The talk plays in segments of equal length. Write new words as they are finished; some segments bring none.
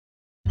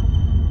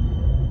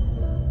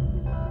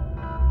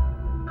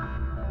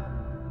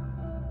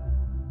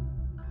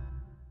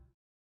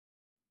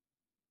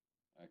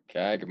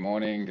Okay, good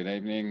morning, good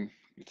evening,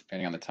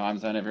 depending on the time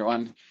zone,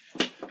 everyone.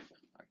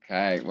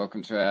 Okay,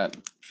 welcome to our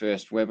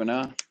first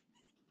webinar,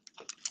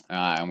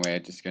 and we're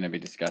just going to be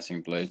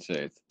discussing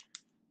Bluetooth.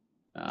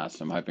 So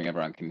I'm hoping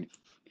everyone can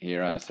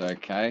hear us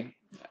okay.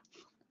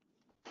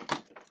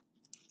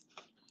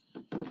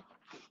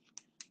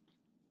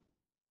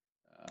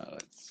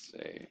 Let's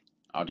see.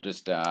 I'll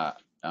just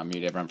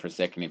mute everyone for a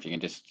second. If you can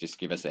just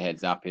give us a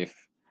heads up if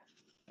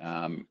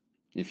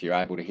you're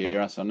able to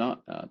hear us or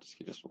not. Just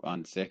give us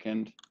 1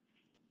 second.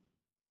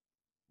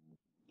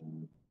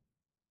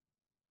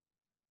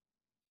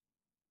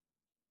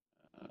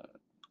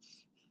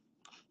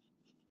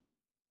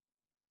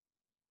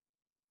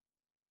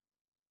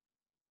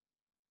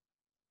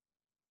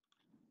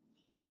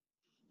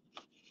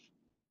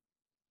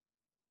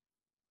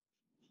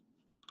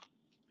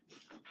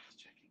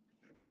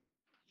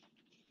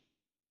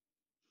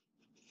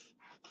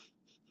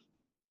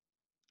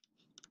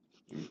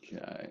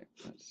 Okay,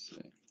 let's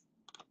see.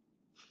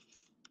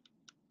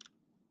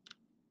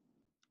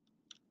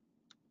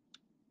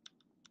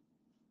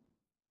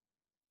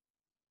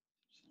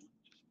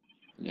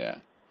 Yeah.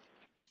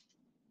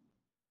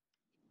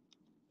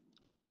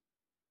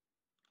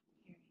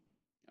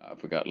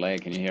 If we got Lee,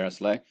 can you hear us,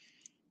 Lee?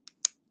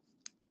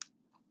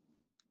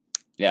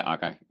 Yeah,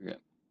 okay, good.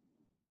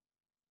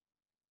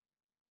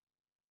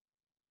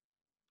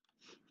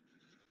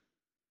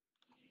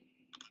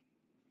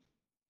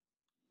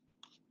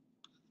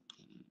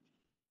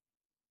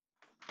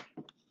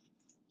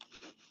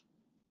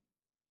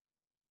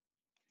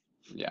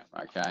 Yeah,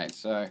 okay.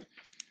 So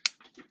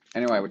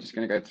anyway, we're just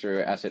going to go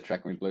through asset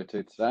tracking with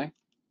Bluetooth today,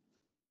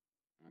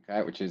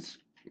 okay, which is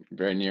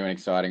very new and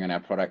exciting in our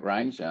product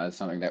range.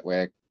 Something that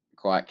we're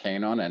quite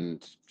keen on,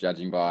 and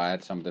judging by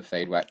some of the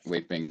feedback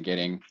we've been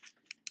getting,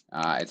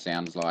 it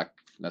sounds like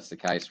that's the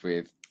case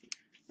with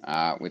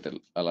a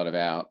lot of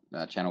our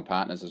channel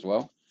partners as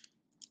well.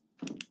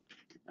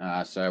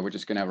 So we're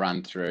just going to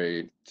run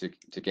through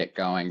to get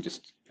going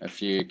just a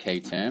few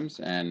key terms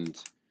and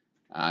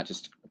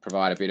just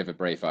provide a bit of a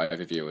brief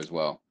overview as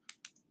well.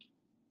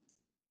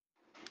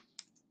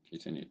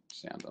 Continue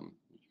sound on.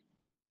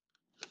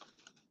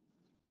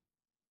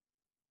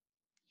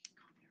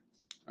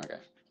 Okay.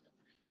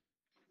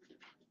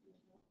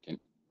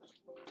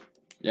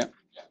 Yeah.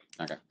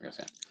 Okay.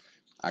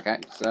 Okay.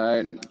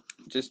 So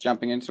just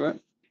jumping into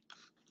it.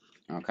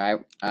 Okay.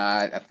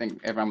 I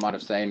think everyone might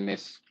have seen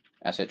this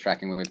asset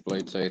tracking with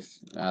Bluetooth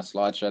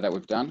slideshow that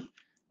we've done.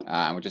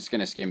 We're just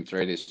going to skim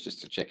through this just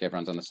to check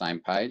everyone's on the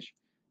same page,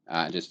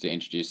 just to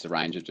introduce the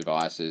range of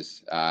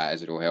devices,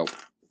 as it will help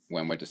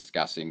when we're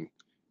discussing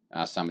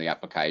some of the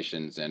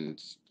applications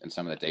and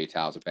some of the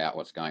details about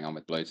what's going on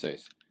with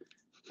Bluetooth.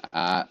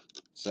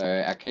 So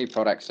our key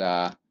products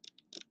are,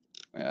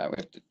 we have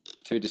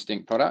two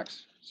distinct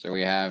products. So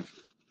we have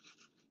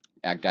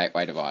our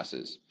gateway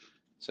devices.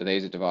 So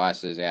these are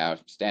devices, our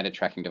standard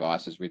tracking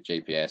devices with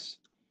GPS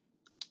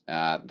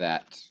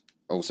that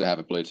also have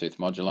a Bluetooth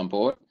module on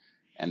board,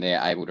 and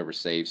they're able to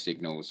receive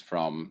signals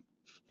from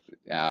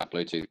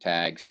Bluetooth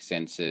tags,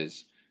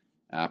 sensors,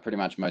 pretty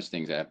much most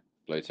things are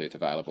Bluetooth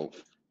available.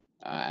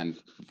 And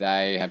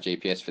they have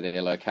GPS for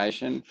their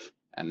location,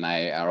 and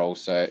they are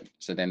also,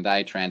 so then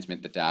they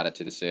transmit the data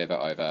to the server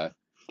over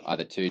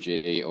either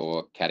 2G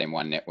or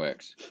Cat-M1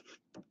 networks.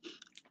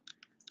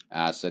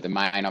 So the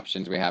main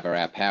options we have are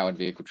our powered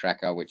vehicle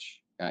tracker,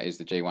 which is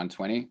the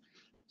G120.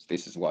 So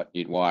this is what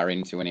you'd wire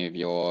into any of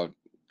your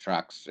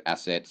trucks,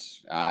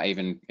 assets,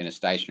 even in a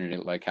stationary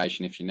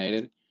location if you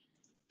needed.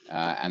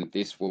 And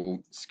this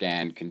will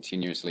scan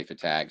continuously for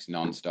tags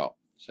non-stop.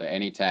 So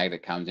any tag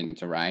that comes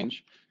into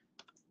range,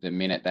 the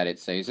minute that it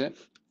sees it,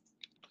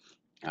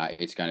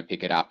 it's going to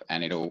pick it up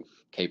and it'll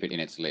keep it in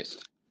its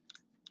list.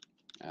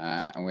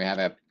 And we have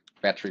our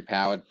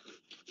battery-powered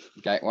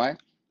gateway,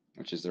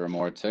 which is the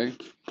Remora 2.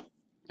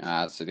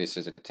 So this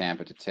is a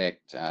tamper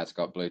detect. It's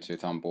got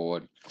Bluetooth on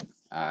board,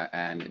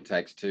 and it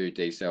takes 2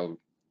 D-cell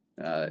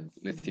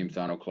lithium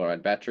thionyl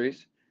chloride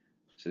batteries.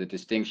 So the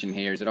distinction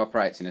here is it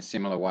operates in a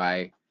similar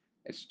way.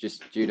 It's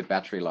just due to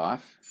battery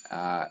life,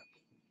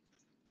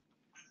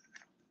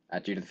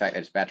 due to the fact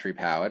that it's battery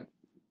powered,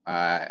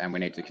 and we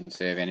need to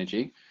conserve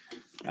energy.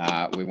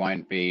 We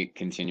won't be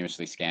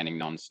continuously scanning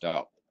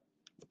non-stop.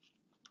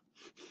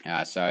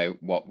 So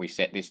what we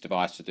set this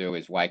device to do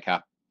is wake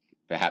up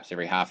perhaps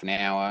every half an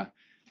hour,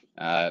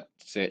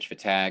 search for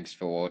tags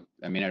for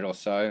a minute or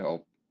so,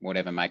 or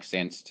whatever makes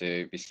sense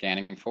to be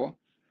scanning for,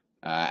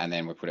 and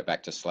then we put it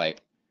back to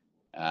sleep.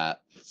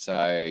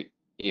 So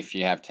if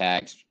you have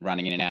tags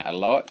running in and out a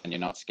lot and you're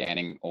not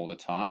scanning all the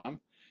time,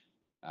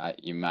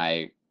 you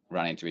may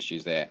run into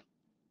issues there.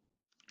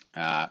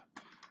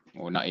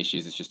 Or not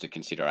issues, it's just a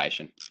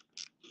consideration.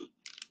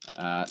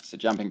 So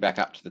jumping back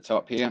up to the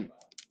top here.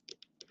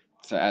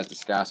 So as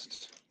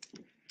discussed,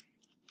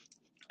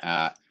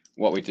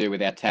 what we do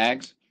with our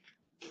tags,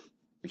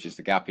 which is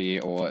the Guppy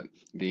or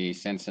the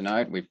sensor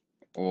node,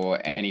 or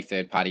any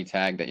third-party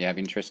tag that you have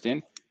interest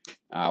in,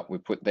 we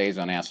put these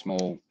on our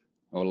small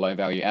or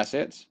low-value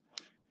assets,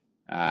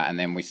 and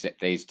then we set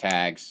these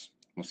tags.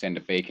 will send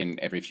a beacon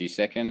every few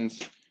seconds.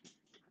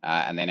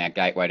 And then our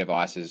gateway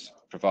devices,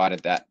 provided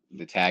that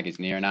the tag is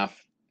near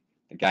enough,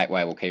 the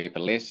gateway will keep a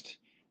list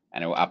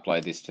and it will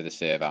upload this to the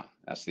server.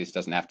 So this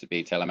doesn't have to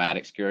be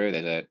telematics guru.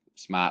 There's a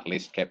smart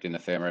list kept in the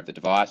firmware of the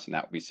device, and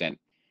that will be sent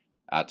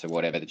to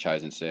whatever the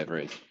chosen server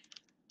is.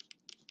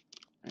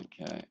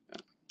 Okay.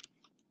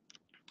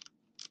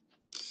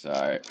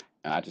 So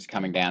just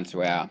coming down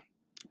to our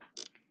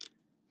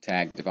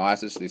tag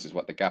devices, this is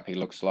what the Guppy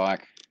looks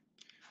like,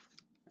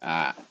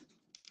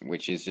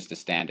 which is just a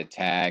standard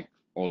tag.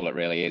 All it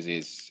really is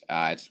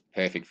it's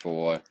perfect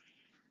for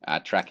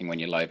tracking when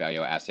you low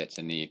value assets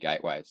are near your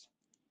gateways.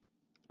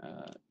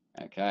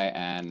 Okay,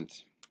 and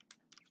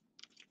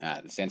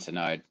the sensor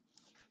node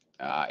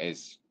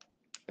is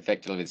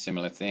effectively a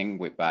similar thing,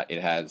 but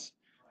it has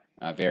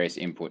various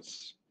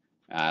inputs.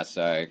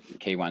 So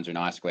key ones are an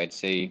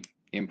I2C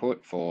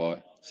input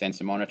for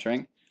sensor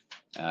monitoring,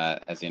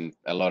 as in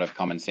a lot of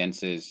common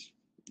sensors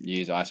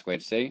use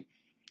I2C.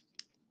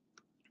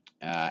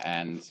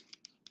 And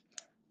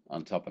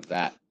on top of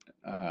that,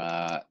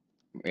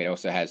 it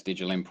also has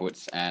digital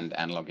inputs and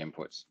analog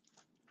inputs.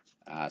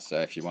 So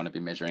if you want to be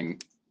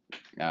measuring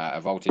a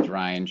voltage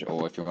range,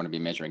 or if you want to be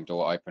measuring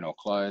door open or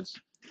close,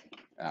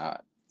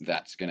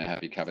 that's going to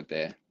have you covered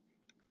there.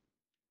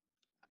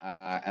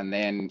 And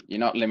then you're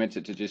not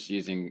limited to just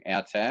using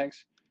our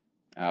tags.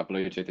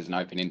 Bluetooth is an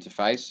open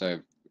interface, so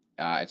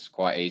it's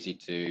quite easy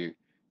to,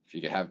 if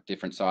you have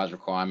different size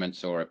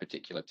requirements or a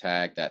particular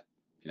tag that,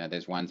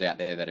 there's ones out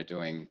there that are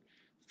doing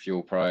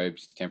fuel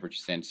probes,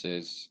 temperature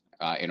sensors,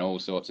 in all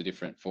sorts of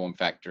different form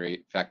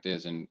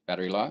factors and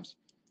battery lives.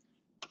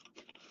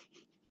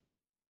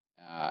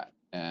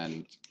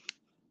 And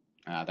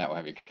that will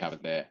have you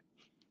covered there.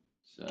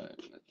 So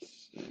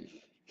let's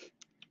see.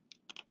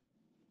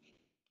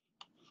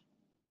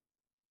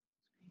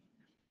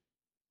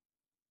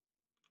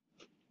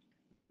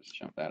 Just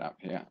jump that up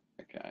here.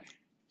 Okay.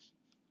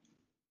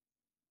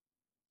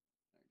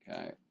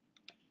 Okay.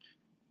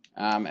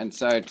 And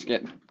so to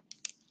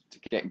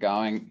get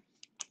going,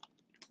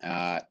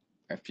 a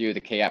few of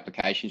the key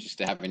applications just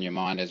to have in your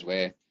mind as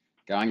we're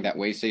going that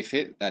we see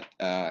fit,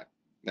 that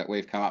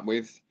we've come up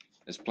with.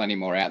 There's plenty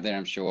more out there.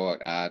 I'm sure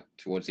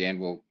towards the end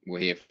we'll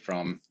hear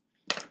from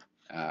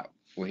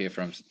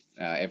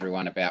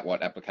everyone about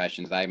what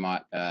applications they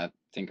might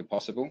think are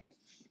possible.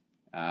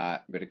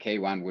 But a key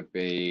one would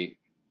be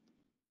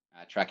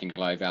tracking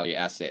low value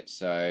assets.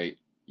 So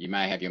you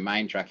may have your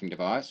main tracking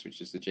device, which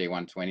is the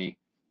G120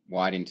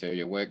 wide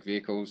interior work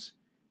vehicles,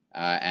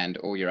 and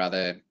all your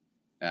other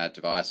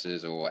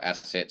devices or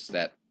assets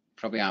that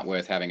probably aren't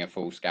worth having a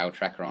full scale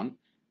tracker on,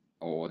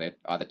 or they're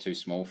either too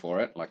small for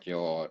it, like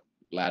your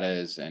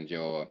ladders and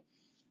your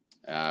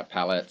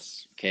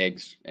pallets,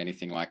 kegs,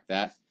 anything like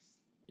that.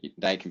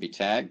 They can be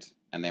tagged,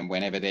 and then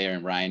whenever they're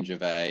in range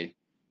of a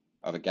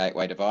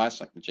gateway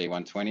device like the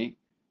G120,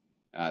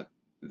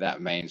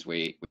 that means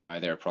we know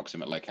their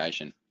approximate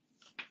location.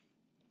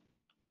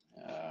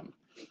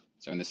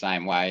 So in the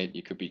same way,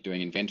 you could be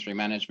doing inventory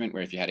management,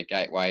 where if you had a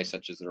gateway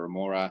such as the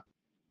Remora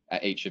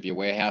at each of your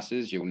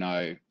warehouses, you'll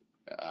know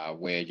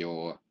where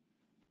your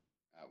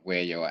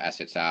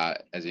assets are,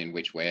 as in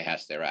which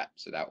warehouse they're at.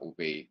 So that will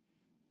be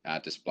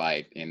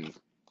displayed in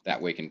that.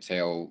 We can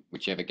tell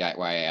whichever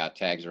gateway our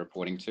tags are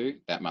reporting to,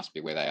 that must be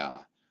where they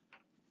are.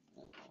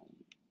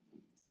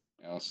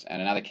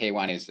 And another key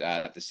one is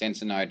the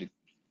sensor node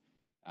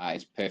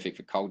is perfect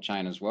for cold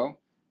chain as well,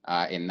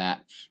 in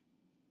that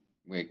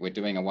we're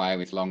doing away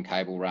with long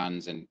cable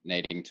runs and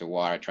needing to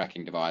wire a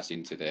tracking device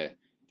into the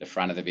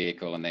front of the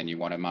vehicle, and then you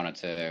want to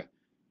monitor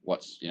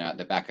what's at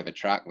the back of a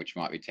truck, which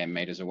might be 10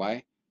 meters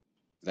away.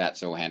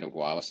 That's all handled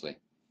wirelessly.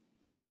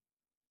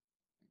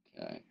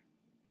 Okay,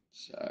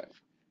 so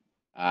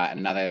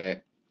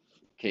another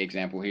key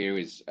example here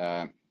is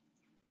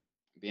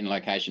bin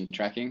location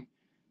tracking.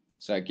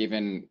 So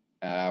given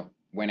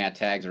when our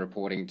tags are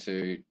reporting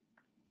to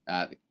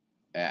our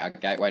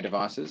gateway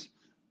devices,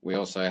 we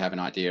also have an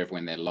idea of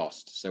when they're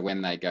lost. So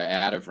when they go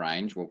out of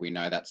range, well, we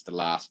know that's the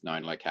last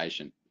known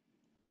location.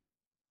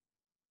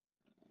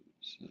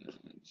 So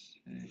let's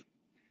see.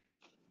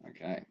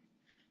 Okay.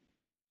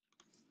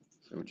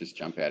 So we'll just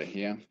jump out of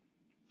here.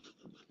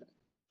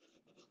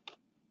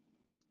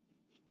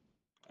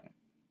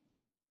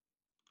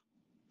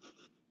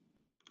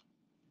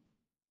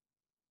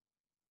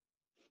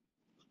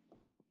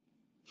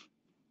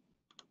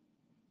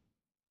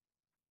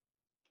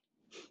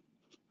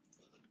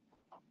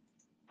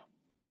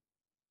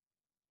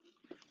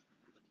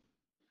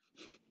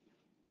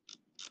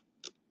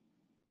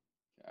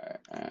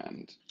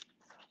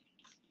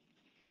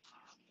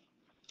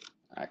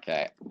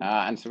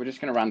 And so we're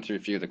just going to run through a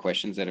few of the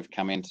questions that have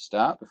come in to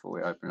start before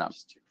we open it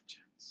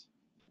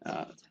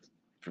up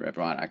for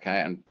everyone.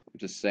 Okay, and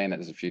just seeing that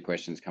there's a few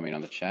questions coming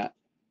on the chat,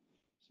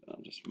 so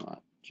I just might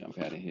jump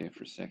out of here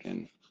for a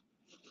second.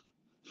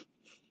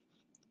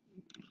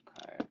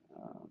 Okay.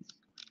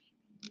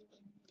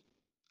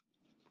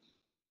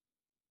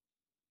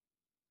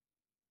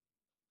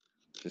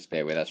 Just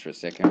bear with us for a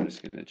second. I'm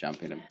just going to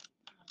jump in.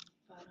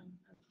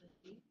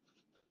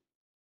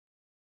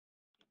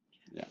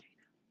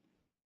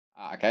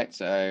 Okay,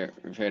 so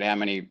we've heard how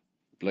many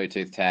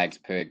Bluetooth tags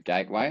per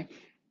gateway.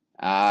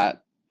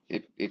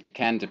 It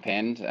can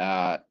depend.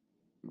 There's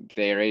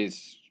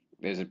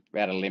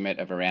about a limit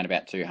of around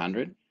about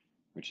 200,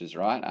 which is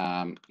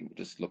right.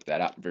 Just look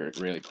that up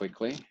really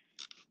quickly.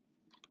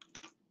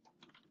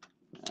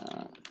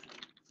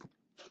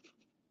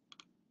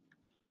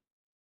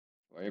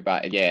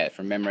 But yeah,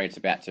 from memory, it's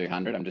about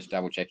 200. I'm just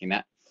double checking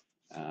that.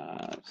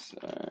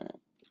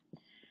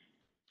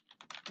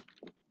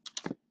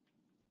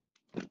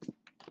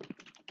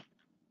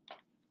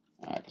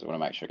 Because I want to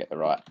make sure I get the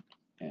right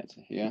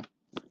answer here.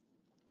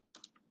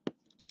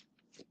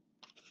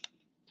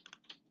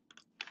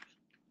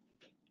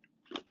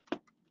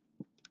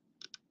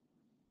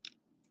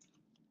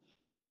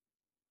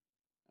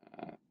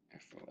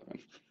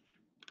 F11.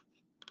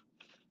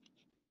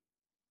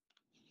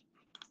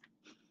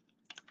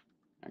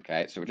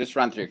 Okay, so we'll just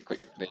run through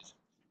these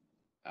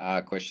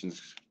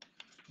questions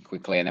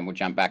quickly, and then we'll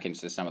jump back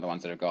into some of the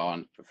ones that have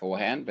gone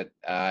beforehand. But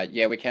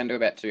yeah, we can do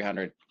about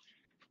 200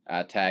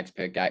 tags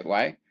per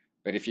gateway.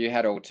 But if you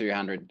had all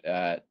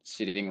 200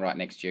 sitting right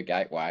next to your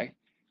gateway,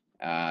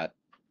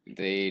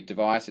 the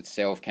device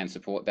itself can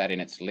support that in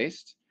its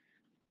list.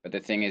 But the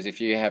thing is, if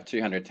you have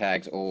 200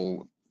 tags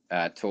all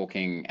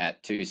talking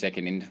at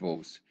 2-second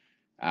intervals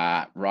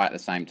right at the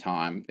same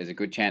time, there's a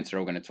good chance they're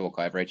all going to talk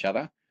over each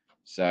other.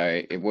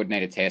 So it would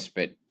need a test,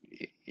 but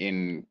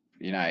in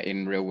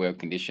real world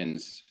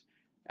conditions,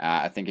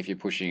 I think if you're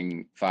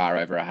pushing far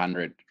over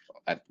 100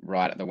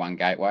 right at the one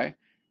gateway,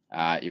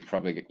 you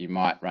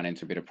might run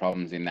into a bit of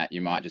problems in that you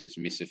might just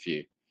miss a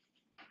few.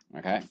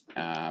 Okay.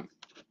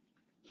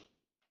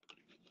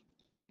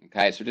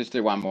 Okay, so just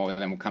do one more, and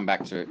then we'll come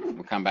back to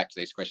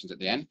these questions at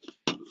the end.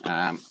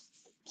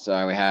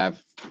 So we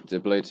have, the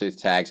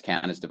Bluetooth tags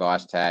count as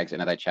device tags,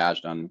 and are they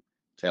charged on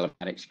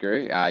telematic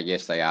screw?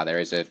 Yes, they are. There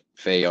is a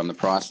fee on the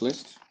price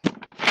list,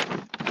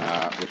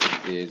 which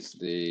is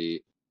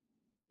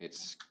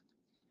it's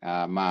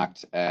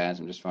marked as,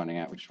 I'm just finding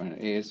out which one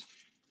it is.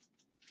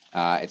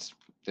 It's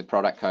the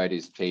product code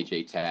is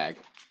PG tag.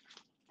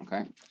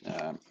 Okay.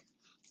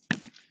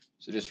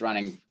 So just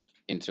running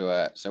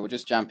into so we'll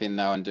just jump in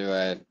though and do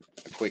a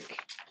quick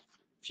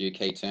few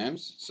key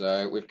terms.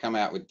 So we've come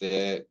out with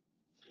the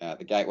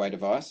gateway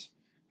device,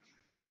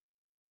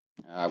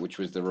 which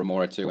was the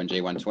Remora 2 and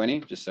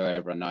G120, just so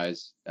everyone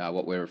knows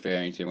what we're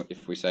referring to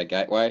if we say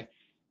gateway.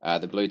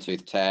 The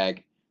Bluetooth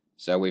tag.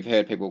 So we've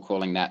heard people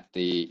calling that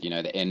the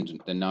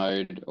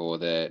node, or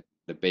the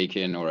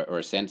beacon, or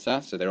a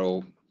sensor. So they're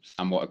all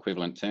somewhat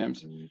equivalent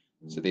terms.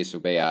 So this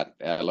will be our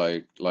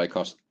low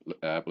cost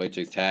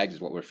Bluetooth tags,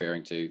 is what we're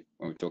referring to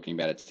when we're talking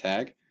about its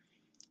tag.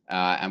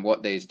 And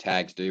what these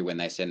tags do when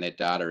they send their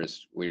data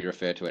is, we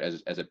refer to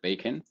it as a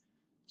beacon.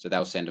 So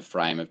they'll send a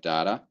frame of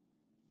data.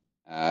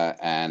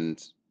 And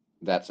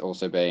that's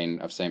also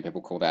been, I've seen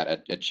people call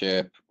that a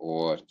chirp,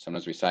 or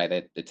sometimes we say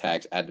that the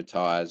tags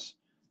advertise,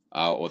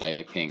 or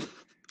they ping.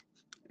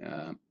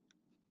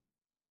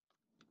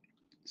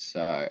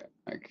 So,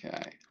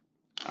 okay.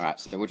 All right,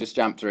 so we'll just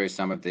jump through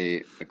some of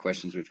the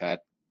questions we've had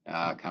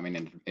coming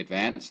in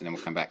advance, and then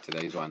we'll come back to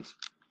these ones.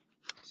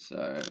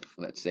 So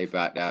let's see,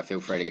 but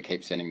feel free to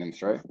keep sending them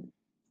through.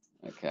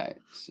 Okay,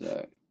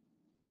 so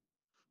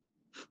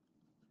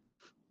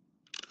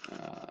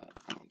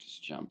I'll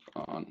just jump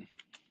on.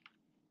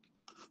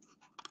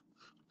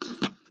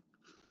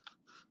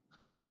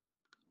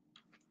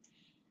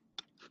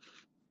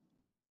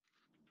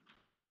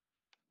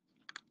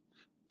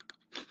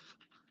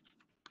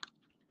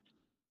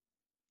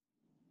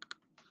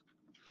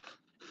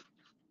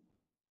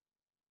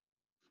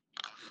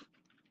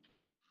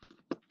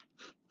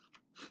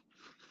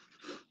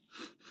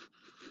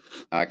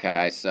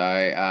 Okay,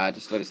 so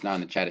just let us know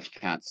in the chat if you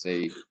can't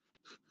see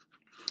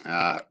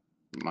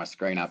my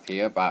screen up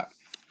here, but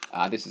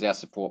this is our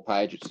support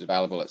page, which is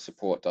available at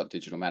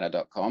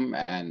support.digitalmatter.com,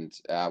 and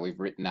we've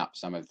written up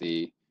some of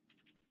the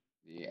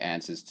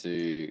answers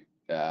to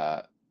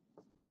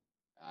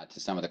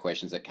some of the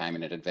questions that came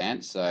in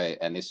advance. So,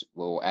 and this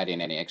will add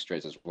in any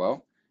extras as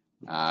well,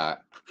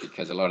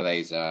 because a lot of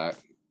these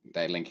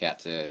they link out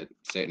to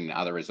certain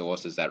other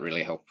resources that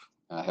really help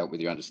with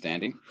your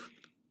understanding.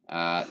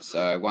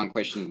 So one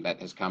question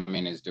that has come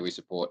in is, do we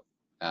support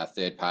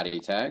third-party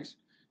tags?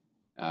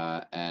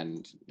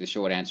 And the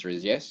short answer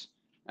is yes.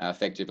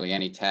 Effectively,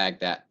 any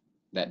tag that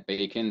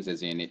beacons,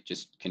 as in it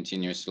just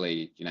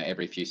continuously,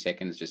 every few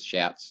seconds just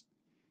shouts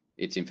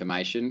its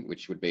information,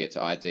 which would be its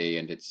ID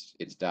and its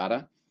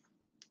data.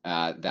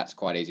 That's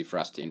quite easy for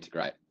us to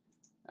integrate.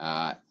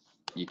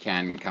 You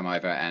can come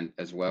over and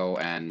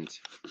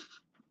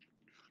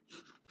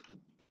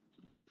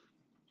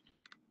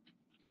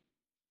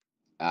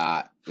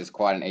there's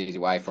quite an easy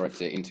way for it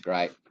to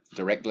integrate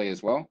directly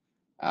as well.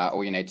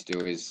 All you need to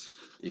do is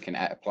you can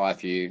apply a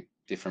few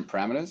different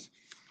parameters,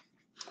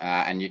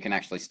 and you can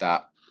actually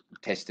start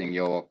testing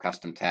your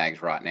custom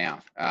tags right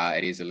now.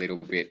 It is a little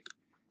bit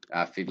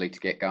fiddly to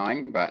get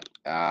going, but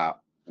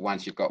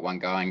once you've got one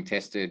going,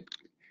 tested,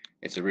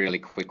 it's a really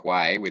quick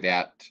way,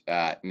 without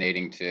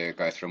needing to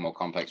go through a more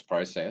complex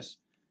process,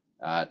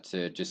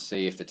 to just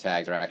see if the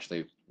tags are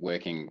actually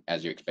working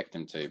as you expect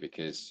them to,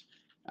 because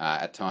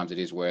at times it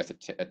is worth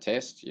a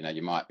test. You know,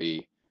 you might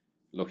be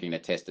looking to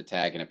test a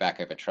tag in the back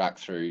of a truck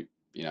through,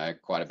 you know,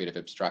 quite a bit of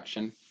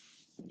obstruction,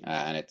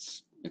 and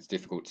it's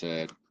difficult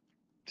to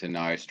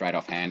know straight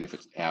offhand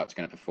if how it's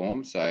going to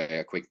perform. So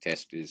a quick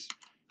test is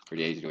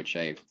pretty easy to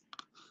achieve.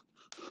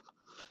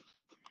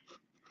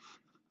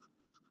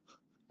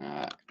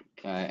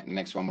 Okay,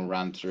 next one we'll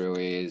run through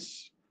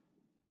is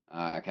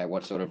okay,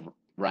 what sort of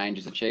range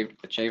is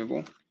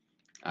achievable?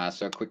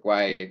 So a quick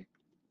way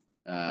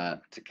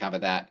to cover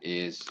that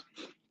is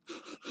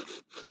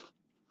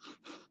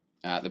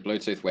the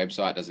Bluetooth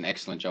website does an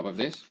excellent job of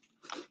this.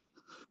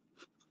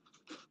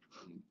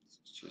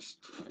 It's just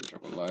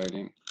trouble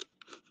loading.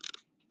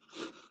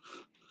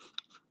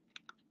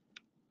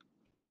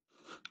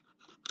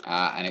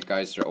 And it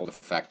goes through all the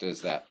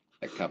factors that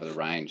cover the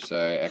range.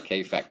 So our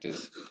key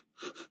factors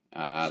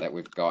that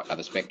we've got are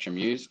the spectrum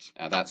used.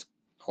 That's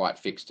quite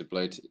fixed to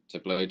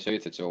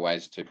Bluetooth. It's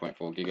always 2.4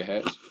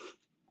 gigahertz.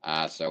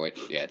 So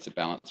it's a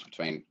balance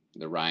between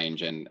the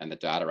range and the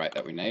data rate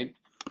that we need.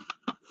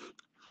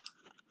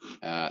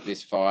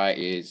 This PHY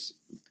is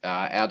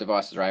our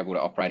devices are able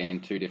to operate in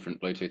 2 different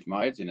Bluetooth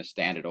modes, in a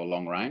standard or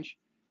long range.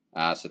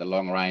 So the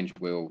long range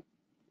will,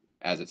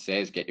 as it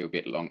says, get you a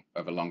bit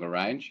of a longer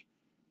range,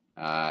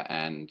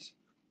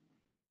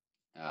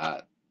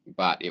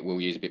 but it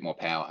will use a bit more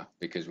power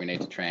because we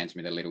need to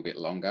transmit a little bit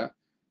longer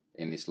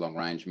in this long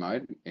range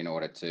mode in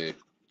order to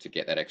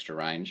get that extra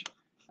range.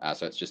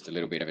 So it's just a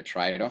little bit of a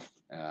trade-off,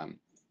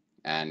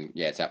 and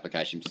yeah, it's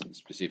application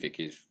specific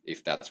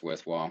if that's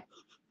worthwhile.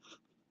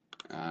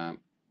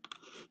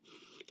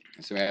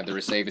 So we have the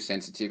receiver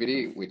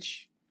sensitivity,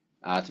 which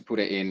to put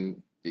it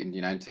in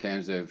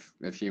terms of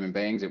human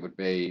beings, it would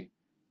be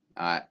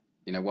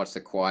what's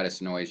the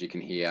quietest noise you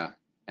can hear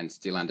and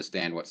still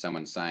understand what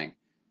someone's saying.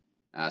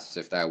 So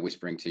if they were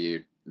whispering to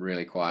you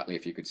really quietly,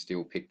 if you could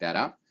still pick that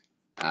up.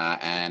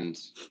 And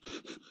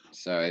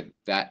so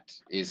that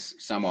is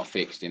somewhat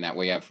fixed in that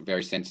we have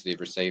very sensitive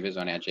receivers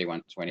on our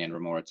G120 and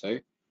Remora 2.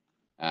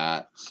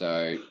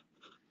 So,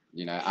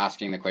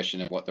 asking the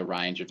question of what the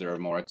range of the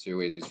Remora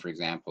 2 is, for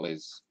example,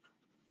 is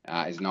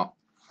not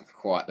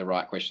quite the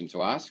right question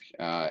to ask.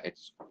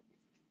 It's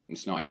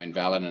not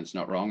invalid and it's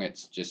not wrong.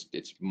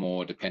 It's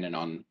more dependent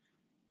on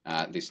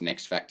this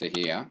next factor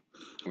here,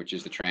 which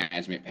is the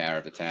transmit power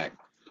of the tag.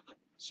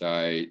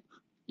 So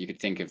you could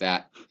think of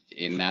that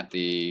in that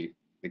the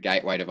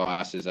gateway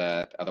devices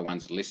are the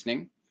ones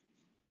listening,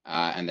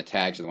 and the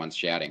tags are the ones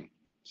shouting.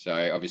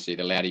 So obviously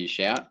the louder you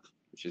shout,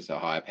 which is a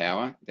higher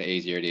power, the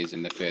easier it is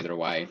and the further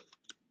away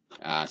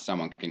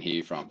someone can hear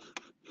you from.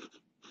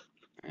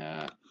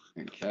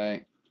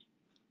 Okay,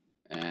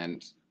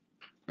 and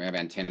we have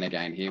antenna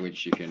gain here,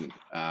 which you can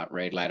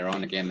read later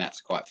on. Again, that's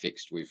quite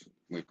fixed. We've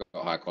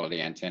got high quality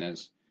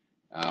antennas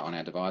on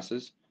our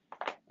devices,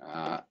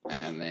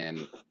 and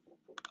then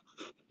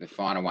the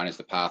final one is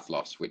the path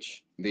loss,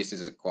 which this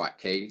is quite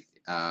key.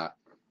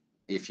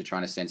 If you're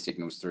trying to send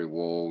signals through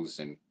walls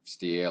and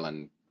steel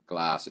and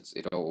glass, it's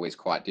always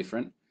quite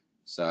different.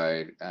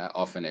 So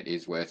often it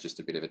is worth just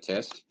a bit of a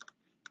test.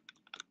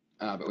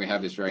 But we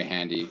have this very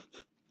handy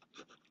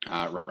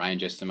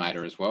range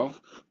estimator as well.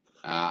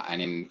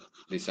 And in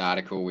this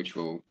article, which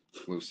we'll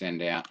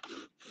send out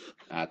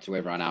to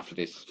everyone after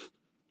this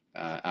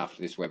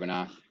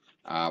webinar,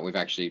 we've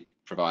actually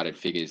provided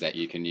figures that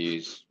you can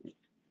use,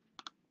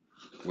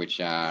 which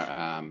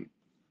are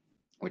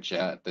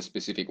the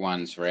specific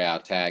ones for our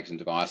tags and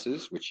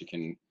devices, which you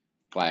can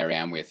play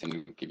around with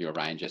and give you a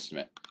range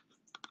estimate.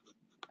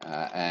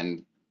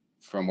 And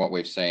from what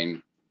we've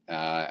seen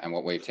and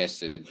what we've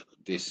tested,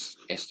 this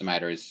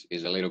estimator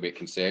is a little bit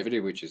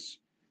conservative, which is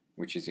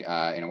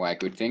in a way a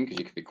good thing, because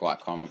you could be quite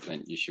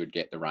confident you should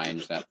get the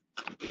range that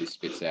this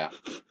spits out.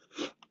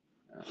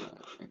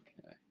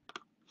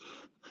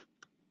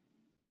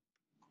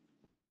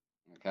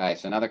 Okay,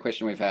 so another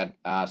question we've had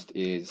asked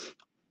is,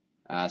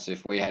 so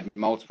if we had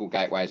multiple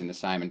gateways in the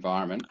same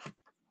environment,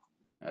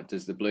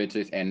 does the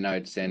Bluetooth end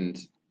node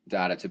send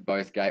data to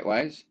both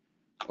gateways,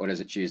 or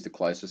does it choose the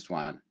closest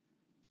one?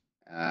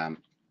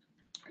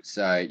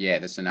 So yeah,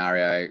 the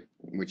scenario,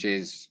 which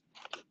is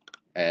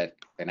an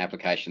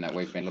application that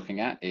we've been looking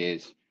at,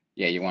 is,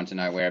 yeah, you want to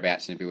know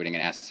whereabouts in the building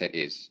an asset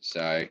is.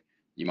 So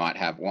you might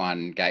have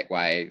one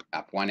gateway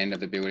up one end of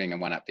the building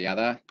and one up the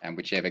other, and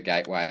whichever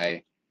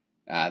gateway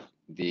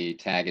the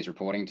tag is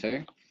reporting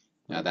to,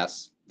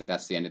 that's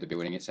the end of the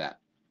building it's at.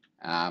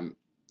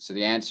 So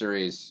the answer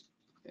is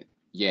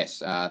yes.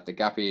 The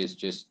guppy is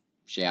just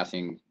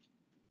shouting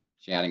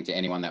to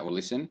anyone that will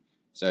listen.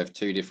 So if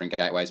 2 different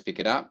gateways pick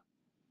it up,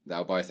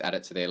 they'll both add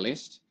it to their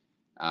list,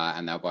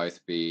 and they'll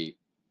both be,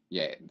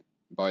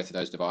 both of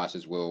those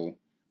devices will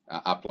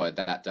upload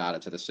that data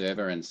to the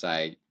server and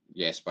say,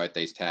 yes, both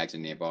these tags are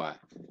nearby.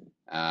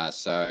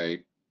 So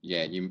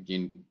yeah,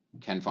 you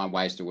can find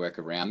ways to work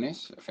around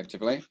this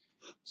effectively.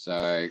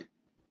 So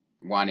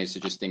one is to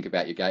just think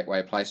about your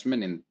gateway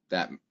placement, in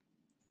that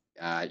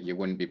you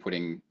wouldn't be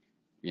putting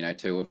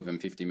 2 of them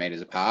 50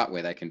 meters apart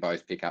where they can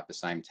both pick up the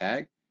same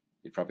tag.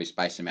 you'd probably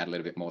space them out a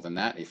little bit more than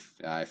that if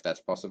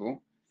that's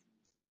possible.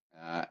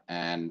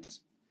 And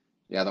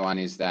the other one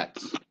is that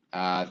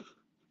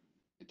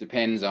it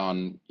depends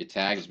on your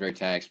tag. It's very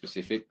tag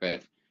specific,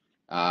 but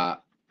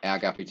our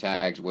guppy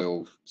tags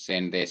will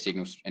send their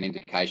signals, an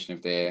indication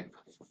of their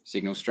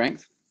signal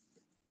strength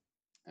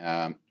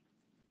to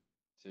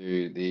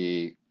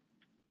the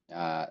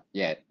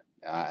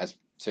as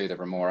to the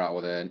Remora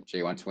or the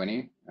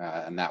G120,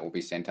 and that will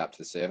be sent up to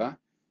the server.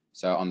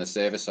 So on the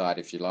server side,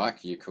 if you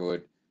like, you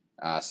could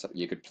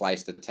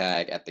place the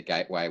tag at the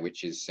gateway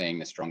which is seeing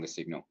the strongest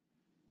signal.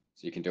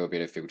 So you can do a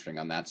bit of filtering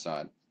on that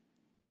side.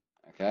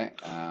 Okay.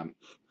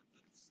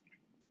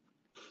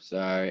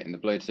 So in the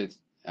Bluetooth,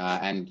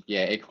 and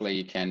yeah, equally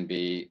you can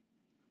be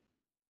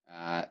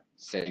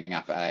setting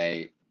up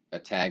a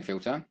tag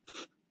filter.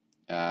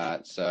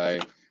 So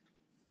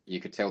you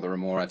could tell the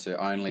Remora to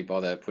only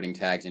bother putting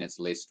tags in its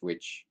list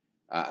which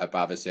are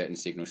above a certain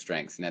signal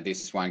strength. Now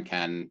this one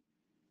can,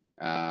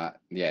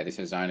 this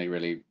is only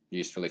really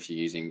useful if you're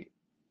using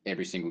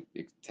every single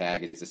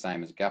tag is the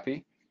same as a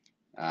guppy,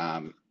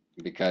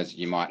 because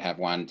you might have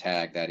one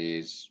tag that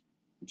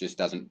just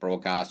doesn't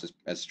broadcast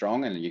as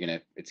strong,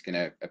 and it's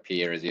gonna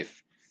appear as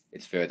if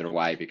it's further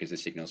away because the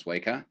signal's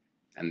weaker,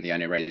 and the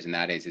only reason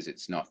that is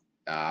it's not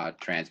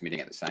transmitting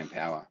at the same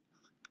power.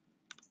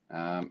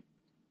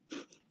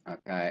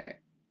 Okay,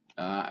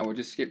 I will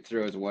just skip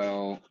through as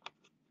well.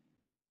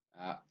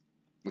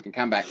 We can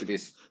come back to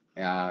this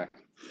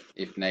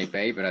if need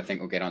be, but I think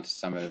we'll get onto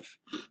some of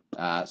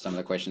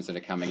the questions that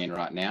are coming in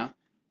right now.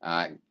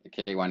 The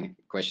key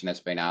question that's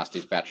been asked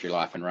is battery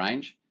life and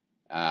range.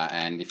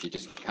 And if you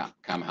just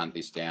come hunt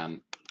this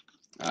down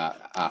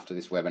after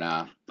this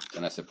webinar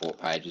on our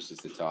support page, this is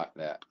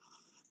the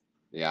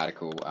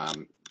article.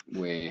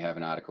 We have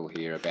an article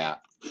here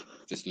about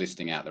just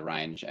listing out the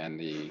range and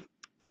the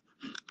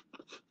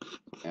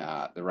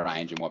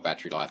range and what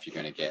battery life you're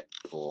going to get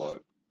for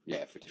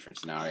different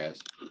scenarios.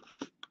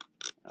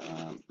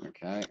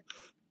 Okay,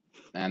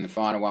 and the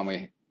final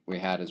one we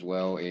had as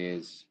well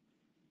is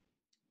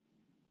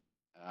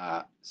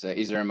so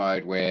is there a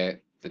mode where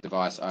the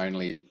device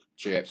only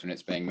chirps when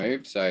it's being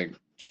moved? So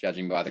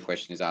judging by the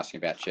question is asking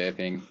about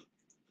chirping,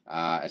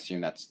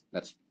 assume that's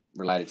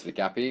related to the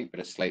guppy, but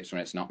it sleeps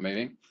when it's not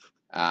moving.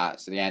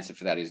 So the answer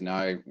for that is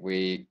no.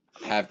 We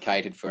have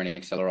catered for an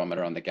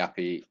accelerometer on the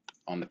guppy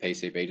on the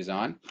PCB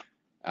design,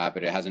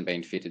 but it hasn't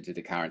been fitted to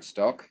the current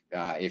stock.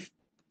 If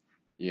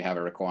you have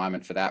a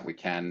requirement for that, we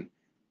can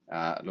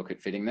look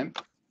at fitting them.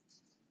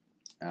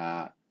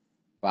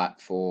 But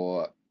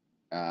for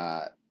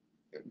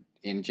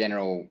in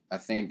general, I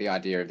think the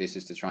idea of this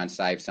is to try and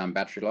save some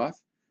battery life,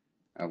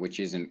 which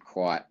isn't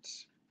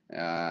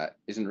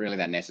really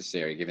that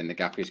necessary, given the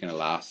guppy is going to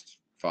last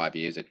 5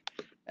 years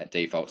at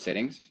default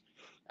settings.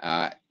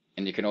 And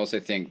you can also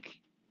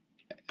think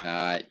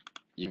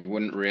you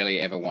wouldn't really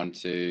ever want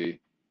to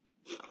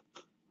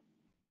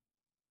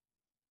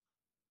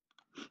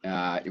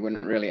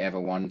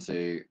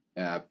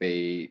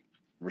be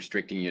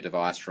restricting your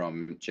device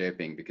from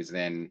chirping, because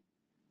then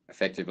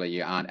effectively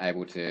you aren't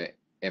able to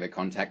ever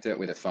contact it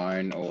with a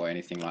phone or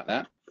anything like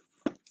that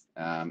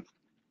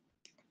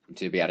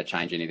to be able to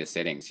change any of the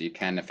settings. So you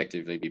can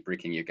effectively be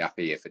bricking your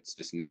guppy if it's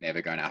just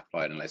never going to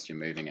upload unless you're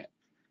moving it.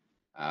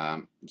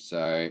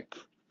 So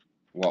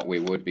what we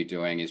would be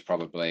doing is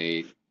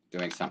probably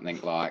doing something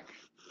like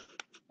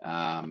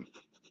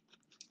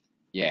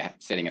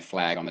setting a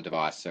flag on the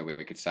device, so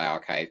we could say,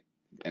 okay,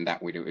 and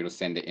that it'll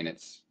send it in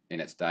its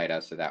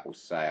data, so that will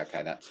say,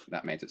 okay,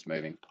 that means it's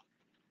moving.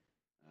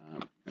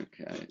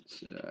 Okay,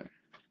 so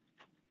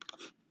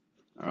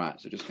all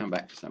right, so just come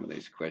back to some of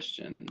these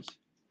questions.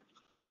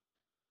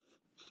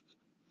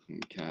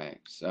 Okay,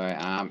 so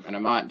and I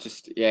might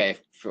just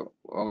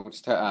I'll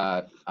just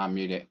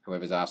unmute it,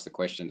 whoever's asked the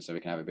question, so we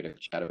can have a bit of a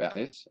chat about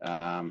this.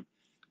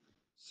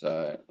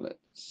 So let's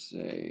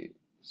see.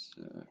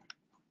 So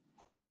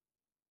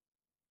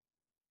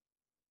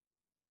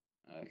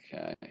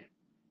okay.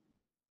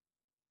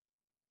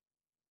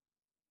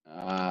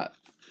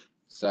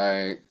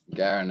 So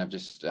Garen, I've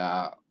just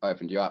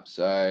opened you up.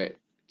 So it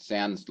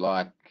sounds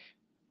like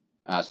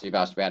so you've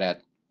asked about our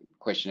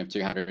question of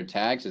 200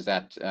 tags. Is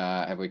that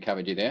have we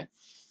covered you there?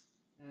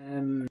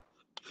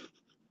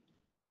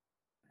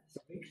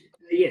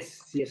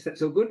 Yes,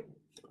 that's all good.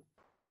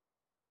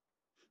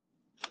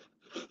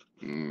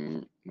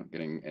 Not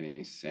getting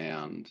any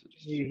sound.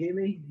 Can you hear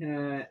me?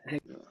 Let's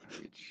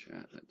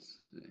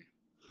see.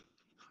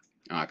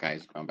 Okay,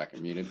 he's gone back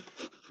and muted.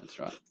 That's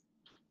right.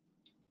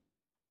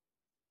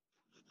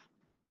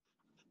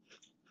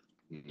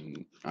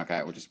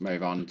 Okay, we'll just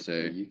move on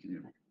to.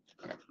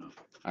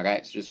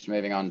 Okay, so just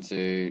moving on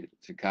to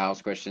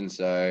Carl's question.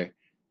 So,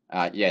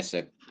 yes,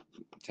 so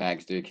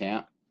tags do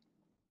count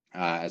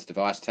as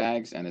device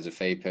tags, and there's a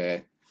fee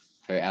per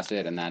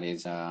asset, and that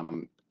is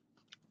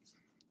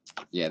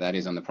that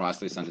is on the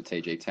price list under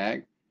TG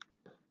tag.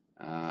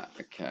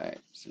 Okay,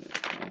 so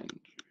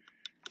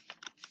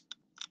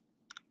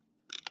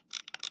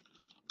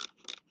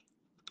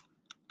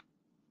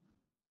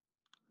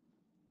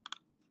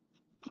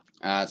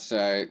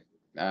so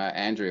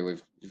Andrew,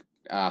 we've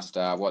asked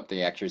what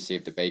the accuracy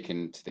of the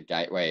beacon to the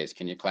gateway is.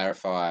 Can you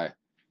clarify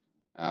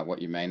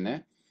what you mean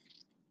there?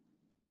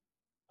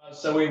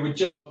 So we were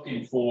just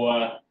looking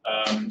for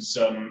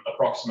some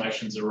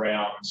approximations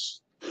around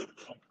the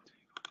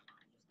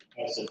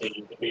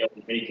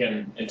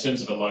beacon in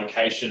terms of a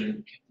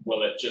location.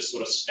 Will it just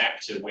sort of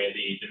snap to where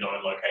the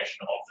known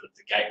location of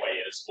the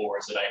gateway is, or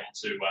is it able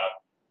to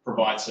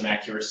provide some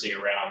accuracy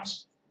around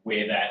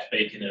where that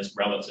beacon is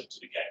relative to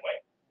the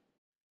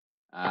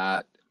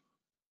gateway?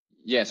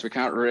 Yes, we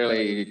can't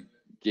really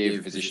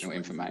give positional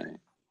information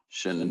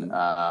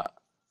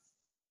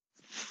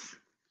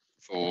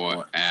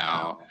for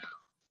our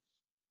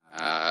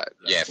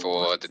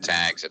for the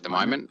tags at the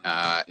moment.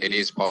 It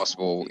is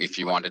possible if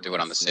you want to do it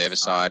on the server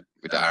side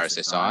with the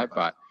RSSI,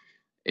 but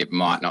it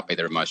might not be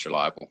the most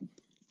reliable.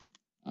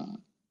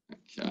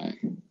 Okay.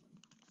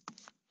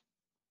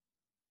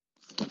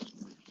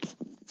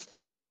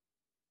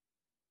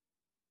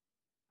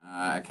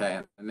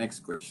 Okay, the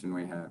next question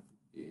we have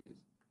is,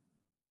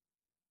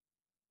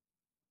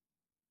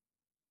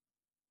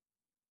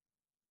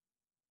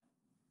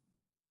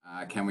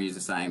 can we use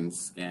the same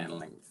scan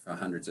length for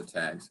hundreds of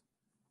tags?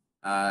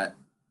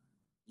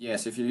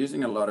 Yes, if you're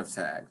using a lot of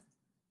tags,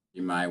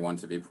 you may want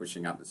to be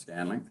pushing up the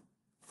scan length.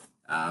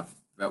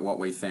 But what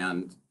we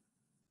found,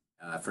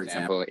 for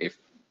example, if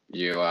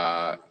you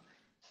are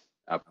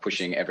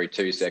pushing every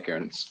 2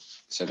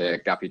 seconds, so the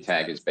guppy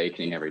tag is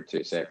beaconing every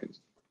 2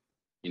 seconds,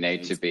 you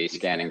need to be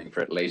scanning for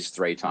at least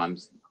 3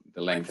 times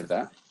the length of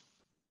that.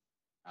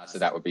 So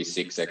that would be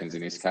 6 seconds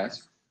in this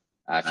case.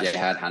 If you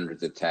had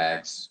hundreds of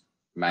tags,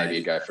 maybe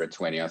you go for a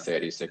 20 or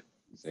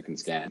 30-second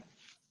scan,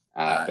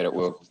 but it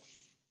will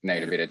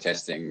need a bit of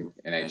testing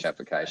in each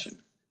application.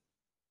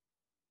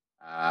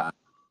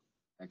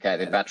 Okay,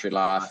 the battery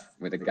life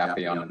with a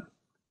guppy on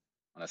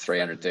a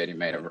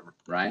 330-meter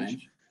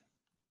range.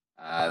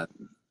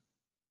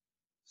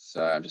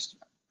 So I'm just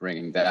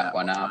bringing that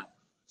one up.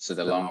 So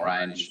the long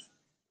range,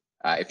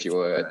 if you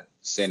were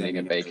sending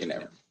a beacon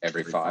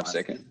every 5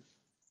 seconds,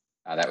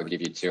 that would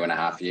give you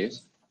 2.5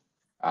 years,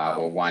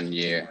 or 1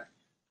 year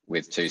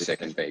with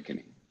 2-second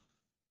beaconing,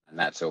 and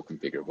that's all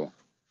configurable.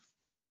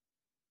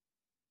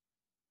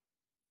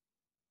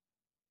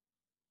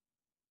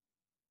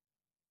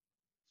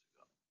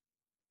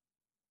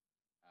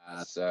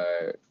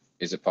 So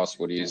is it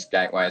possible to use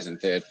gateways and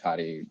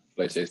third-party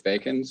Bluetooth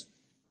beacons?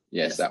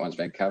 Yes, that one's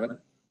been covered.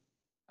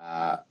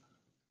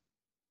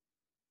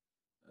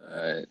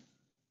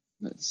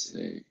 Let's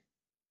see.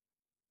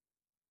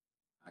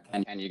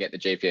 Can you get the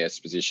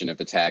GPS position of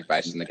the tag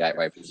based on the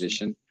gateway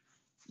position?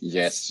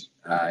 Yes,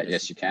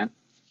 yes, you can.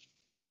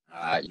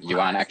 You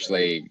aren't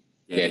actually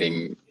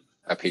getting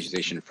a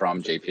position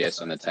from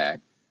GPS on the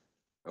tag,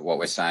 but what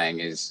we're saying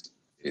is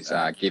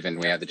given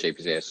we have the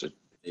GPS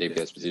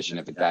position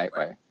of the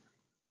gateway,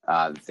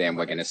 then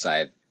we're going to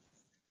say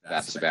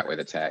that's about where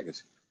the tag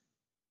is.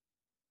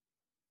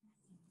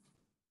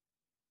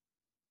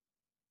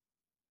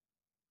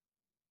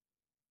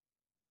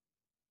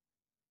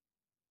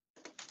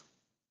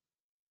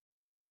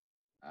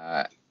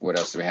 What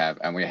else do we have?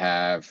 And we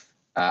have,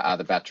 are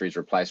the batteries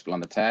replaceable on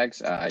the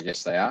tags?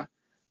 Yes, they are.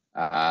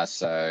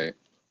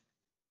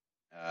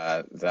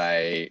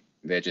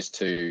 They're just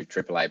 2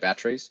 AAA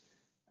batteries,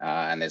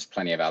 and there's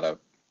plenty of other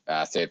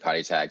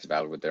third-party tags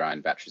available with their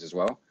own batteries as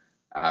well.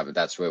 But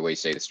that's where we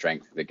see the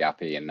strength of the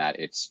Guppy, in that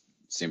it's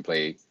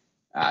simply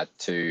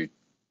 2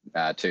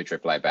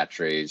 AAA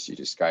batteries. You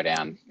just go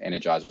down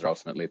Energizer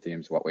Ultimate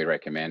Lithium is what we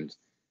recommend,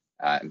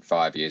 and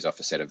 5 years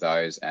off a set of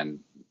those, and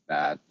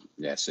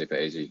yeah, super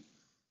easy.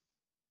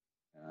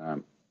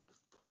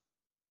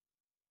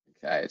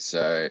 Okay,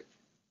 so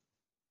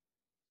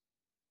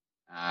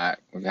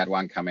we've had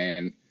one come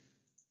in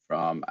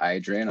from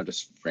Adrian. I'll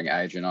just bring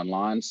Adrian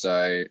online.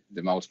 So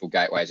the multiple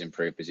gateways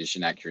improve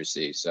position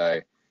accuracy. So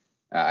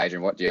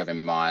Adrian, what do you have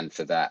in mind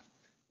for that?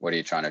 What are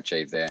you trying to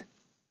achieve there?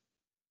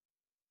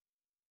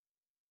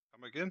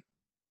 Come again?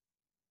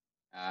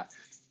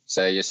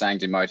 So you're saying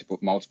do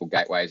multiple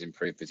gateways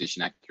improve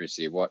position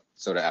accuracy? What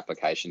sort of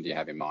application do you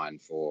have in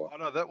mind for? Oh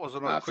no, that was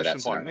another question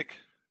by Nick.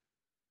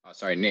 Oh,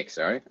 sorry, Nick.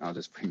 Sorry, I'll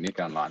just bring Nick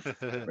online.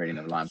 Reading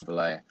the line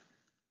below.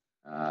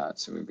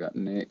 So we've got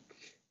Nick.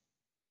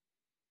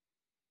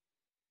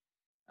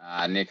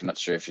 Nick, I'm not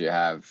sure if you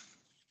have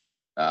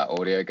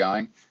audio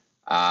going,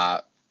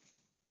 but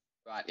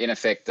in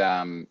effect,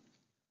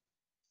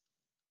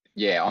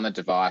 yeah, on the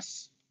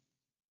device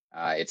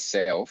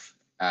itself,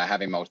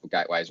 having multiple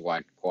gateways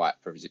won't quite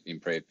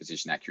improve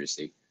position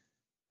accuracy.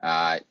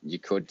 You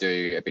could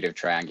do a bit of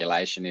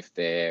triangulation if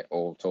they're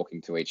all talking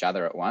to each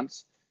other at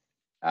once,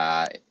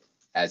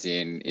 as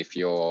in if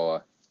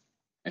you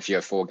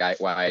have 4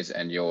 gateways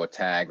and your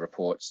tag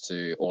reports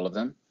to all of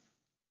them,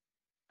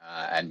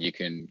 and you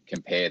can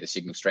compare the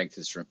signal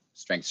strengths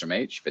from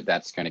each, but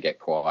that's going to get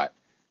quite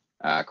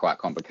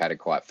complicated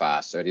quite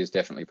fast. So it is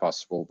definitely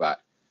possible,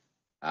 but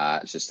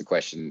it's just a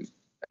question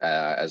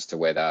as to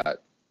whether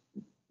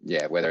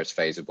it's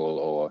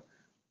feasible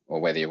or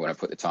whether you want to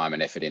put the time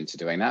and effort into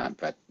doing that.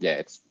 But yeah,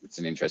 it's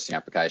an interesting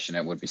application.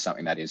 It would be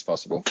something that is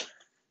possible.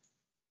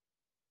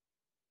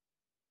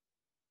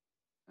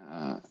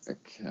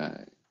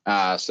 Okay.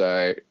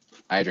 So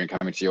Adrian,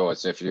 coming to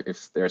yours. So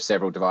if there are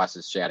several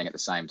devices shouting at the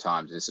same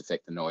time, does this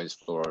affect the noise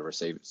floor or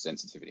receiver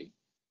sensitivity?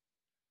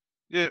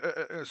 Yeah,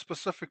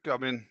 specifically, I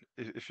mean,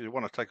 if you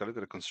want to take a look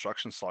at a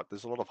construction site,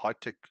 there's a lot of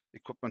high-tech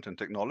equipment and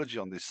technology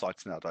on these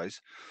sites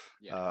nowadays.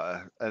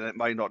 Yeah. And it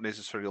may not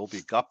necessarily all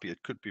be Guppy.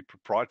 It could be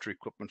proprietary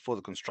equipment for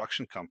the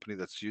construction company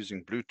that's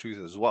using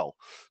Bluetooth as well.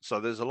 So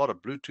there's a lot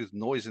of Bluetooth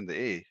noise in the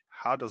air.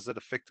 How does that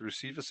affect the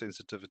receiver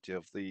sensitivity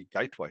of the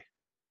gateway?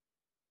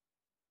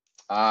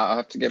 I'll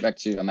have to get back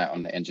to you on that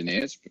on the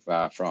engineers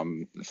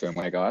from the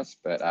firmware guys,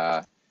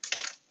 but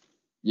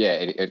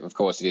yeah, of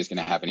course it is going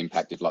to have an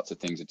impact if lots of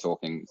things are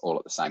talking all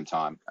at the same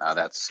time.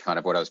 That's kind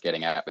of what I was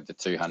getting at with the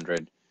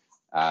 200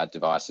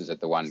 devices at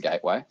the one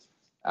gateway.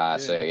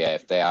 So yeah,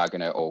 if they are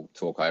going to all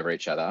talk over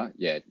each other,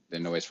 yeah, the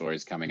noise floor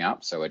is coming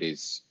up. So it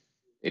is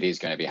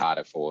going to be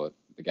harder for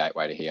the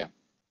gateway to hear.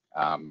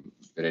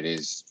 But it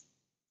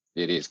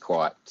is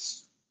quite,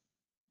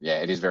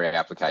 yeah, it is very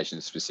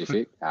application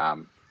specific.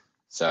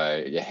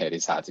 So yeah, it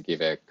is hard to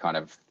give a kind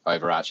of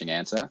overarching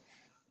answer,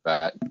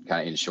 but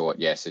kind of in short,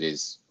 yes, it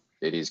is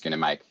going to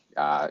make,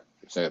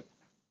 so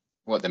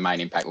what the main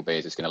impact will be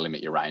is it's going to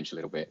limit your range a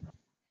little bit.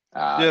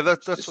 Yeah,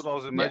 that's what I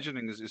was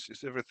imagining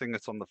is everything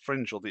that's on the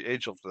fringe or the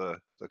edge of the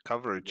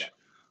coverage,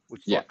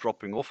 which is like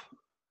dropping off.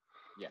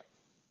 Yeah.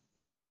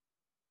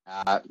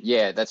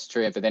 Yeah, that's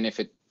true. But then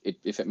if it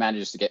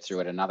manages to get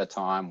through at another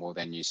time, well,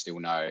 then you still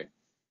know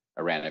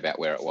around about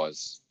where it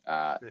was,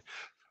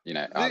 you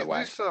know, either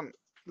way.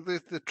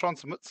 The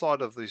transmit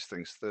side of these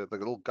things, the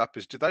little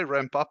guppies, do they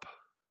ramp up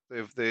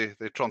their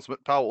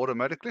transmit power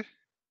automatically?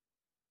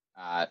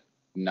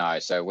 No,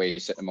 so we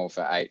set them all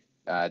for 8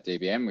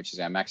 dBm, which is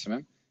our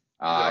maximum.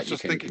 I was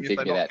just thinking if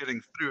they're not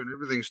getting through and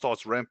everything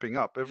starts ramping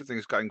up,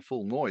 everything's going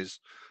full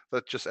noise,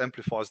 that just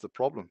amplifies the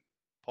problem.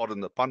 Pardon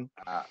the pun.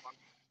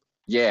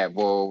 Yeah,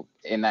 well,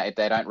 in that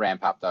they don't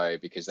ramp up though,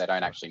 because they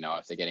don't actually know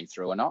if they're getting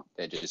through or not.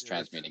 They're just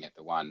transmitting at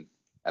the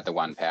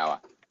one power.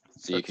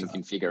 So you can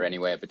configure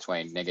anywhere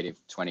between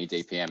 -20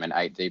 dPm and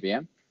 8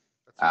 dBm.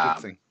 That's a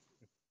good thing.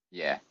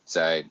 Yeah,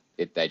 so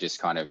they just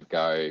kind of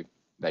go,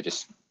 they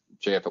just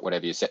chirp at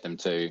whatever you set them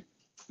to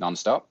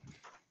nonstop.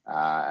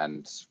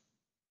 And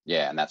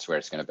yeah, and that's where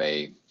it's going to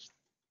be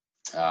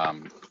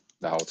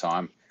the whole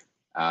time.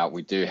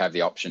 We do have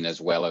the option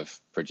as well of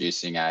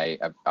producing a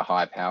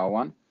high power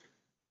one.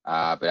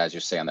 But as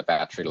you'll see on the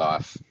battery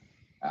life,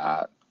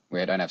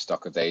 we don't have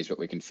stock of these, but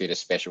we can fit a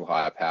special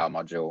higher power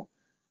module.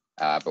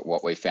 But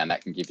what we found,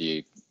 that can give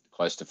you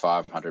close to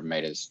 500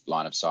 meters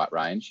line of sight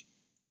range.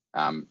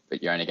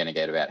 But you're only going to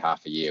get about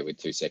half a year with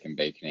 2-second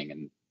beaconing.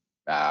 And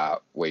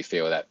we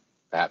feel that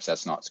perhaps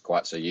that's not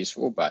quite so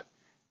useful, but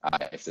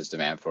if there's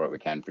demand for it, we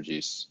can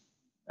produce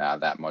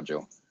that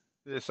module.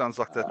 Yeah, it sounds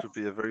like that would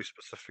be a very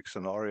specific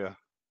scenario.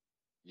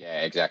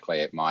 Yeah, exactly.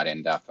 It might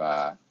end up,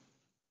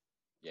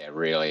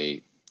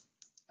 really,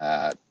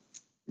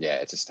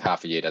 it's just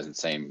half a year doesn't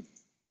seem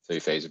too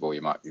feasible.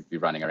 You might be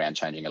running around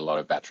changing a lot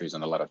of batteries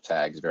on a lot of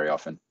tags very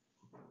often.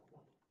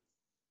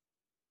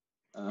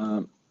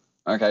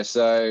 Okay,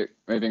 so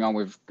moving on,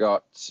 we've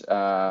got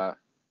a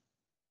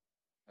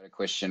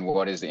question.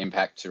 What is the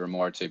impact to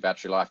Remora 2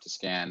 battery life to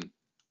scan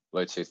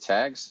Bluetooth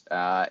tags?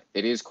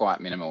 It is quite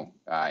minimal,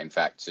 in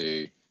fact,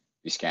 to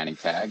be scanning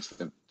tags.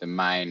 The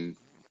main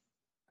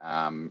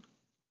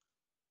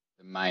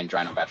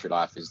drain on battery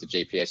life is the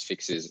GPS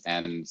fixes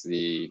and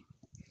the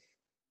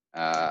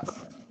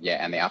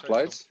and the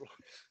uploads.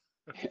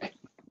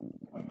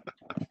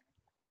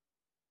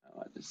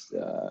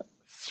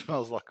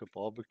 Smells like a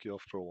barbecue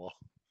after a while.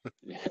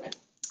 Yeah.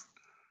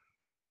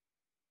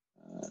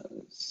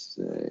 Let's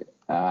see.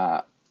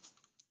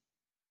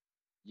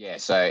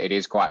 So it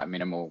is quite a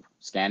minimal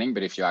scanning,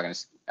 but if you are going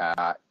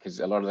to, because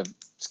a lot of the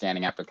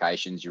scanning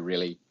applications, you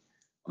really,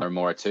 on the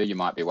Remora 2, you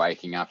might be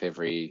waking up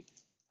every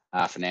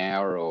half an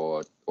hour,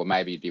 or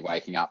maybe you'd be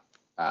waking up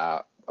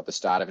at the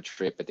start of a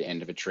trip, at the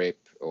end of a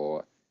trip,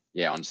 or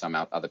on some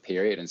other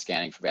period, and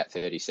scanning for about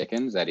 30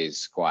 seconds. That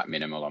is quite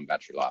minimal on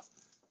battery life.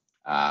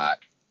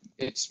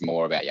 It's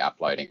more about your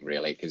uploading,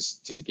 really, because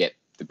to get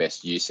the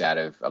best use out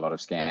of a lot of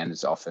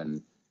scans,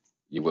 often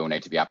you will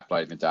need to be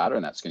uploading the data,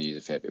 and that's going to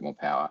use a fair bit more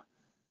power.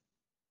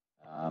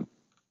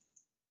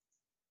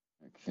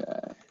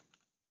 Okay.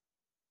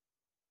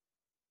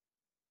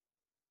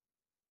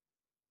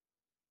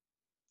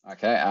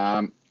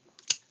 Okay.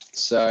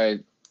 So,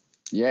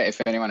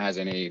 if anyone has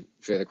any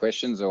further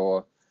questions,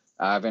 or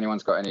if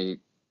anyone's got any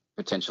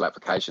potential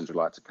applications, we'd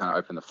like to kind of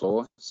open the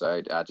floor.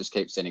 So just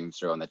keep sending them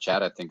through on the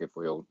chat. I think if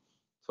we all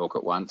talk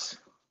at once,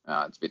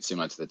 it's a bit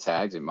similar to the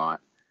tags. It might,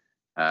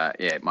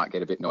 it might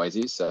get a bit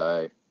noisy.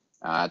 So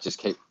just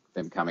keep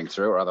them coming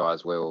through, or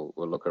otherwise we'll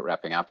look at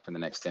wrapping up in the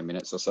next 10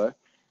 minutes or so.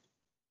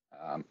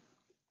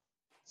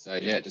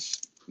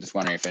 Just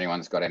wondering if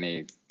anyone's got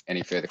any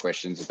further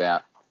questions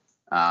about,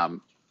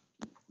 and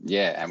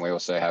we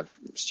also have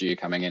Stu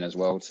coming in as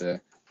well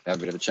to have a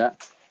bit of a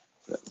chat.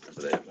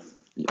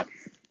 Yeah.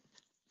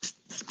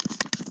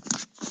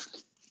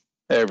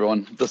 Hey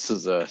everyone, this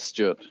is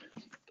Stuart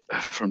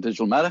from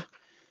Digital Matter.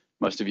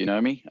 most of you know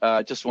me.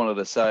 I just wanted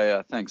to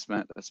say thanks,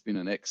 Matt. That's been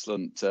an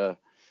excellent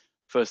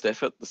first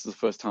effort. This is the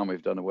first time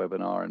we've done a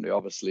webinar, and we're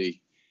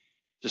obviously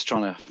just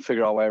trying to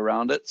figure our way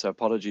around it. So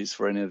apologies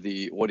for any of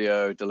the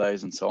audio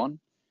delays and so on.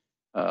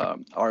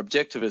 Our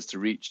objective is to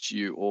reach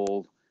you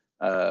all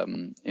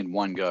in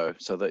one go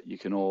so that you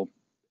can all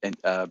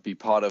be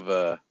part of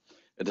a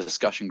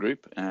discussion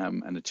group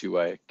and a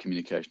two-way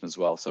communication as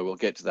well. So we'll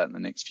get to that in the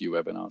next few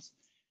webinars.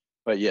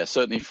 But yeah,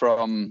 certainly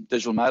from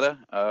Digital Matter,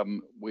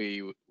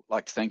 we would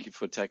like to thank you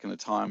for taking the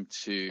time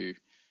to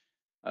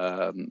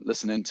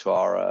listen into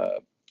our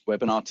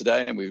webinar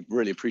today, and we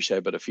really appreciate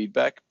a bit of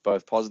feedback,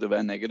 both positive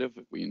and negative.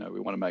 We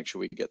want to make sure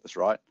we get this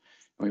right,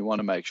 and we want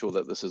to make sure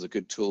that this is a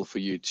good tool for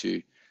you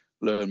to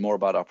learn more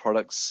about our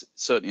products,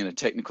 certainly in a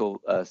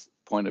technical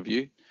point of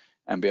view,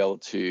 and be able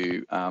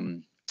to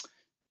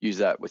use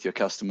that with your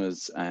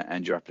customers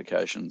and your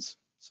applications.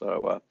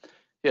 So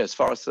yeah, as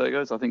far as today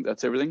goes, I think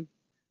that's everything.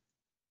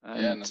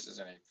 Yeah, unless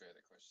there's any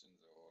further questions,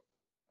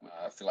 or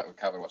I feel like we've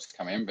covered what's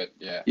come in, but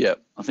yeah. Yeah,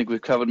 I think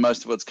we've covered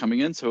most of what's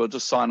coming in, so we'll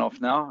just sign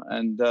off now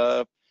and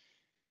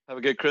have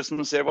a good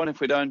Christmas, everyone,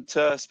 if we don't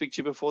speak to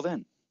you before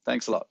then.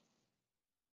 Thanks a lot.